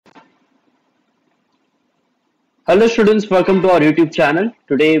Hello students, welcome to our YouTube channel.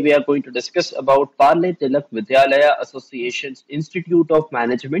 Today we are going to discuss about Parle Tilak Vidyalaya Association's Institute of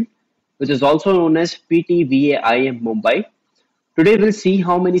Management, which is also known as PTVAIM Mumbai. Today we'll see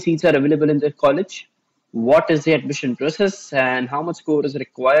how many seats are available in the college, what is the admission process, and how much score is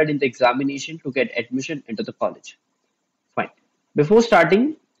required in the examination to get admission into the college. Fine. Before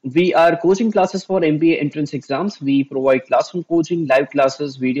starting, we are coaching classes for MBA entrance exams. We provide classroom coaching, live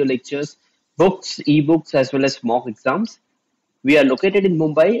classes, video lectures, books, ebooks, as well as mock exams. We are located in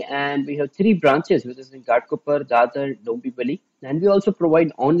Mumbai and we have three branches, which is in Ghatkopar, Dadar, Dombivli. And we also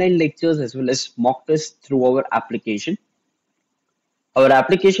provide online lectures as well as mock tests through our application. Our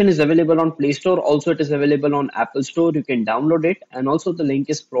application is available on Play Store. Also, it is available on Apple Store. You can download it. And also the link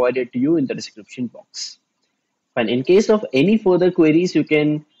is provided to you in the description box. Fine. In case of any further queries, you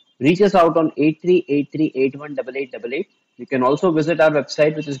can reach us out on 8383818888. You can also visit our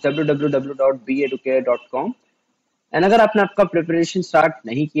website, which is www.beducare.com. And अगर आपने आपका preparation start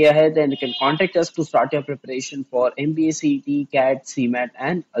नहीं किया है, then you can contact us to start your preparation for MBA CET, CAT, CMAT,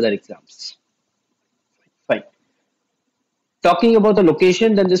 and other exams. Fine. Talking about the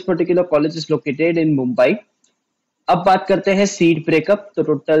location, then this particular college is located in Mumbai. अब बात करते हैं seat breakup. तो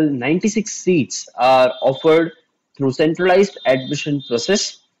total 96 seats are offered through centralised admission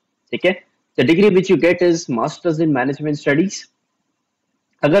process. ठीक है. The degree which you get is masters in management studies.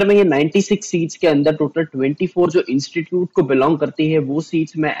 अगर मैं ये 96 सीट्स के अंदर टोटल 24 जो इंस्टीट्यूट को बिलोंग करती है वो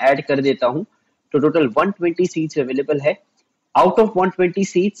सीट्स मैं ऐड कर देता हूं तो टोटल 120 सीट्स अवेलेबल है. Out of 120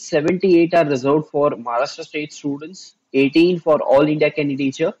 seats 78 are reserved for Maharashtra state students, 18 for all India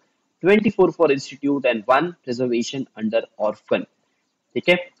candidature, 24 for institute and 1 reservation under orphan. ठीक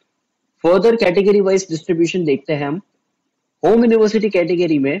है. फर्दर कैटेगरी वाइज डिस्ट्रीब्यूशन देखते हैं हम. होम यूनिवर्सिटी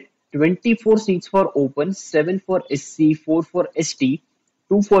कैटेगरी में 24 seats for open, 7 for SC, 4 for ST,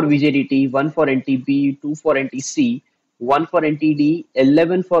 2 for वीजेडीटी, 1 for NTB, 2 for NTC, 1 for NTD,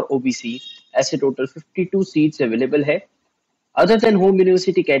 11 for OBC. ऐसे total 52 seats available है. Other than home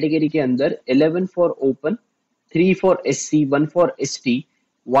university category के अंदर 11 for open, 3 for SC, 1 for ST,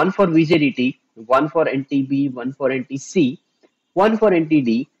 1 for VJDT, 1 for NTB, 1 for NTC, 1 for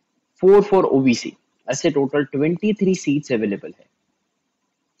NTD, 4 for OBC. ऐसे total 23 seats available है.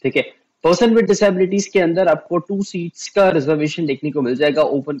 ठीक है. Person with disabilities के अंदर आपको 2 सीट्स का रिजर्वेशन देखने को मिल जाएगा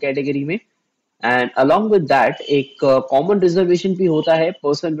ओपन कैटेगरी में. एंड अलॉन्ग विद दैट एक कॉमन रिजर्वेशन भी होता है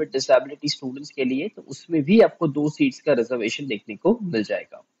पर्सन विद डिसेबिलिटी स्टूडेंट्स के लिए, तो उसमें भी आपको 2 सीट्स का रिजर्वेशन देखने को मिल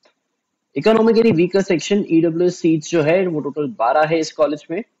जाएगा. Economically weaker section EWS seats जो है वो टोटल 12 है इस कॉलेज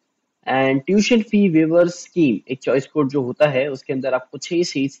में. And tuition fee waiver scheme एक चॉइस कोड जो होता है उसके अंदर आपको 6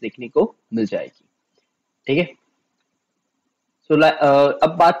 सीट्स देखने को मिल जाएगी. ठीक है. सो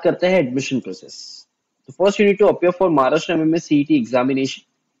अब बात करते हैं एडमिशन प्रोसेस. तो first you need to appear for Maharashtra MMA CET examination.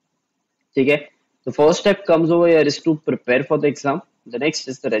 ठीक है. The first step comes over here is to prepare for the exam. The next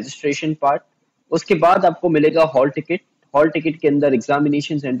is the registration part. उसके बाद आपको मिलेगा हॉल टिकट. हॉल टिकट के अंदर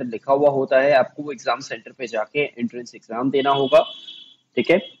examination centre लिखा हुआ होता है. आपको वो एग्जाम सेंटर पे जाके एंट्रेंस एग्जाम देना होगा. ठीक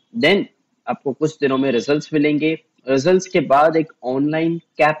है. देन आपको कुछ दिनों में रिजल्ट्स मिलेंगे. रिजल्ट्स के बाद एक ऑनलाइन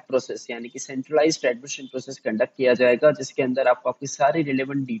कैप प्रोसेस यानी कि सेंट्रलाइज्ड एडमिशन प्रोसेस कंडक्ट किया जाएगा जिसके अंदर आपको आपकी सारी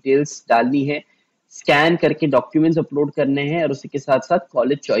रिलेवेंट डिटेल्स डालनी है, स्कैन करके डॉक्यूमेंट्स अपलोड करने हैं और उसी के साथ साथ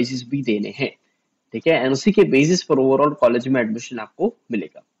कॉलेज चॉइसेस भी देने हैं. ठीक है. एंड उसी के बेसिस पर ओवरऑल कॉलेज में एडमिशन आपको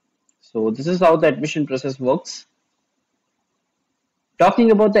मिलेगा. So this is how the admission process works. Talking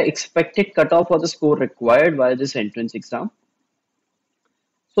about the expected cutoff or the score required by this entrance exam.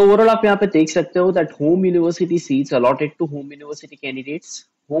 So overall आप यहाँ पे देख सकते हो that home university seats allotted to home university candidates,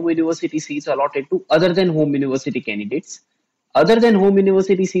 home university seats allotted to other than home university candidates, other than home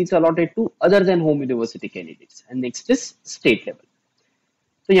university seats allotted to other than home university candidates, and next is state level.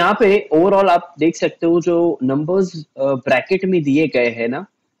 तो यहाँ पे overall आप देख सकते हो जो numbers bracket में दिए गए हैं ना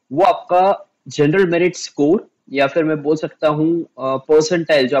वो आपका जनरल मेरिट स्कोर या फिर मैं बोल सकता हूँ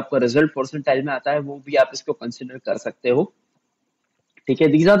परसेंटाइल जो आपका रिजल्ट परसेंटाइल में आता है वो भी आप इसको कंसिडर कर सकते हो. ठीक है.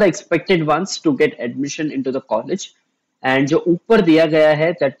 These are the expected once to get admission into the college. And जो ऊपर दिया गया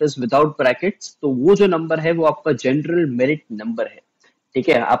है दैट इज विदाउट ब्रैकेट्स, तो वो जो नंबर है वो आपका जनरल मेरिट नंबर है. ठीक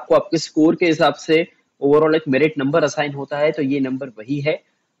है. आपको आपके स्कोर के हिसाब से ओवरऑल एक मेरिट नंबर असाइन होता है, तो ये नंबर वही है.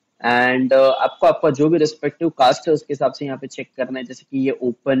 एंड आपको आपका जो भी रिस्पेक्टिव कास्ट है उसके हिसाब से यहाँ पे चेक करना है. जैसे कि ये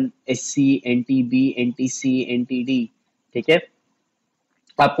open, SC, NTB, NTC, NTD. ठीक है.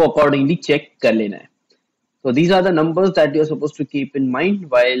 आपको अकॉर्डिंगली चेक कर लेना है. So these are the numbers that you are supposed to keep in mind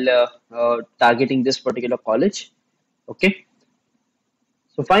while targeting this particular college. Okay.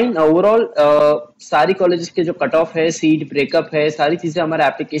 So fine. Overall सारी कॉलेजेस के जो कट ऑफ है, सीट ब्रेकअप है, सारी चीजें हमारे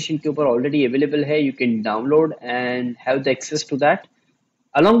एप्लीकेशन के ऊपर ऑलरेडी अवेलेबल है. You can download and have the access to that.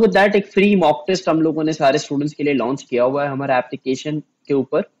 Along with that एक फ्री मॉक टेस्ट हम लोगों ने सारे स्टूडेंट्स के लिए लॉन्च किया हुआ है हमारे एप्लीकेशन के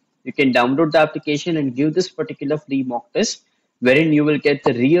ऊपर. You can download the application and give this particular free mock test wherein you will get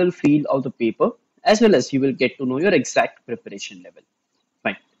the real feel of the paper as well as you will get to know your exact preparation level.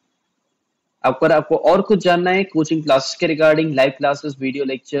 Fine. अगर आपको और कुछ जानना है coaching classes के regarding, live classes, video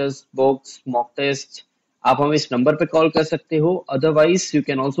lectures, books, mock test, आप हमें इस नंबर पे कॉल कर सकते हो. Otherwise you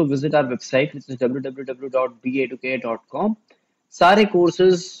can also visit our website which is www.beeducare.com. सारे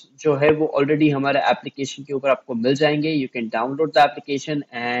कोर्सेज जो है वो ऑलरेडी हमारे एप्लीकेशन के ऊपर आपको मिल जाएंगे. You can download the application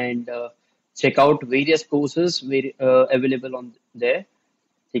and check out various courses available on their.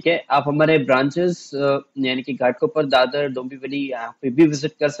 ठीक है, आप हमारे ब्रांचेस यानी कि घाटकोपर, दादर, डोंबिवली यहाँ पे भी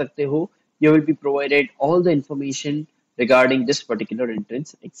विजिट कर सकते हो. You will be provided all the information regarding this particular entrance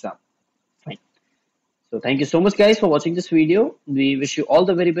exam. Fine. So thank you so much guys for watching this video. We wish you all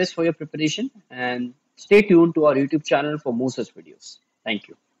the very best for your preparation and stay tuned to our YouTube channel for more such videos. Thank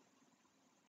you.